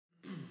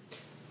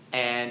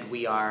And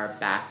we are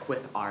back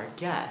with our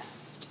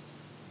guest.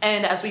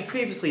 And as we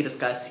previously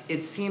discussed,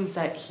 it seems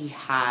that he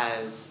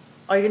has...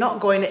 Are you not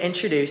going to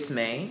introduce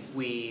me?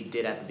 We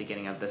did at the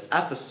beginning of this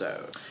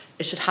episode.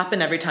 It should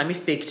happen every time you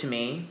speak to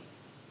me.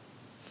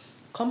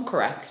 Come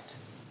correct.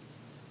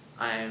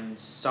 I'm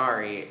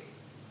sorry.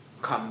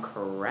 Come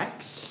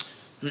correct?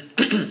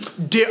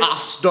 Dear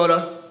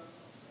stutter.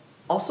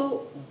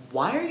 Also,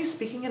 why are you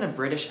speaking in a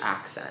British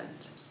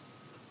accent?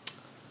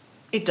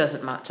 It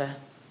doesn't matter.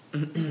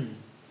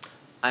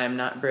 I am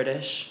not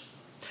British.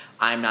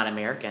 I am not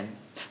American.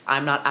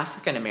 I'm not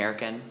African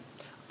American.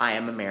 I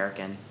am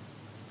American.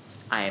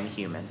 I am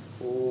human.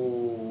 Ooh,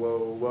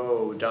 whoa,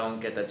 whoa. Don't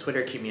get the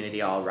Twitter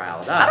community all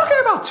riled up. I don't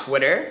care about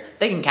Twitter.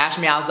 They can catch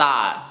me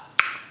outside.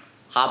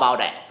 How about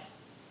that?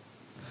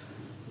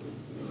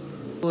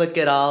 Look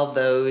at all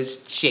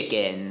those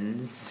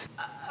chickens.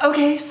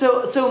 Okay,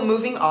 so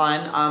moving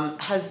on.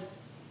 Has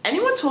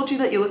anyone told you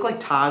that you look like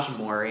Taj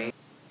Mori?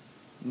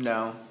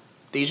 No.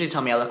 They usually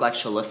tell me I look like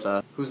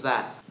Shalissa. Who's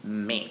that?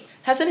 Me.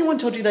 Has anyone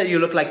told you that you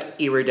look like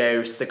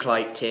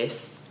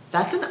iridocyclitis?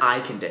 That's an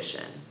eye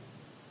condition.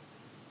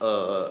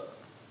 My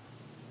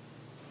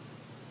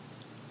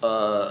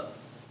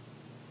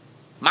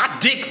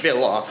dick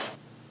fell off.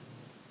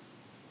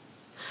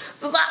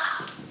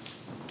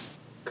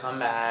 Come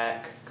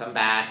back, come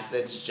back.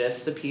 That's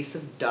just a piece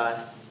of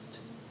dust.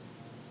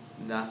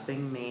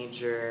 Nothing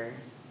major.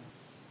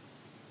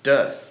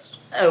 Dust.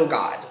 Oh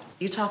God.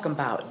 You talking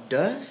about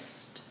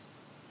dust?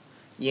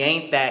 You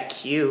ain't that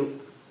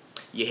cute.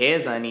 Your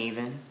hair's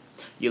uneven.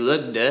 You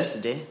look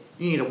dusty.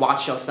 You need to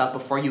watch yourself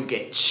before you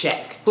get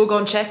checked. Who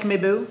gonna check me,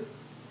 boo?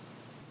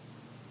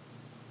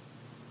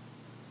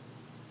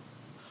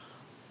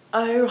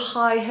 Oh,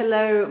 hi,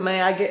 hello.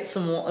 May I get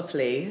some water,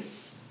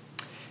 please?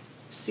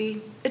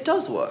 See, it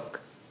does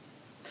work.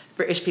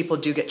 British people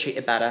do get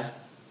treated better.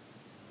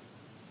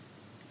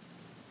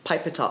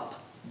 Pipe it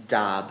up.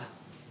 Dab.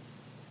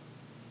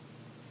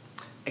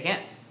 I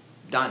can't.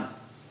 Done.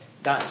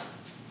 Done.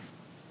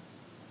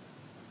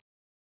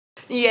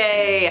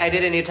 Yay! I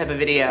did a new type of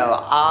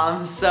video.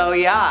 So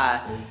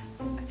yeah.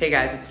 Hey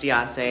guys, it's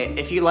Deyoncé.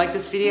 If you like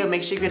this video,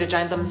 make sure you give it a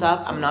giant thumbs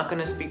up. I'm not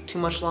gonna speak too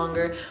much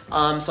longer.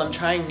 So I'm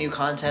trying new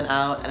content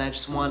out and I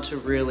just want to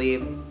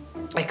really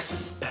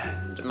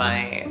expand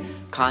my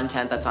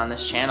content that's on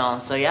this channel.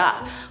 So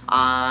yeah,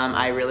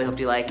 I really hope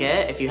you like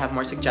it. If you have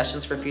more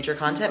suggestions for future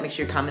content, make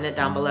sure you comment it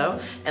down below.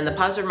 And the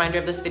positive reminder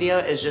of this video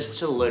is just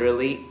to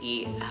literally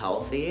eat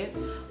healthy.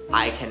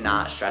 I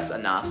cannot stress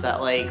enough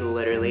that like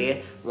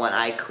literally when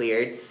I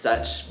cleared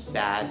such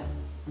bad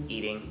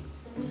eating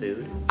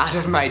food out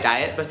of my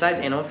diet, besides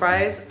animal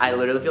fries, I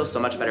literally feel so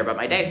much better about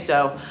my day.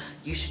 So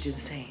you should do the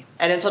same.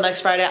 And until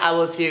next Friday, I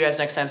will see you guys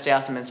next time. Stay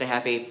awesome and stay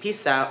happy.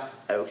 Peace out.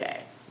 Okay,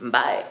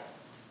 bye.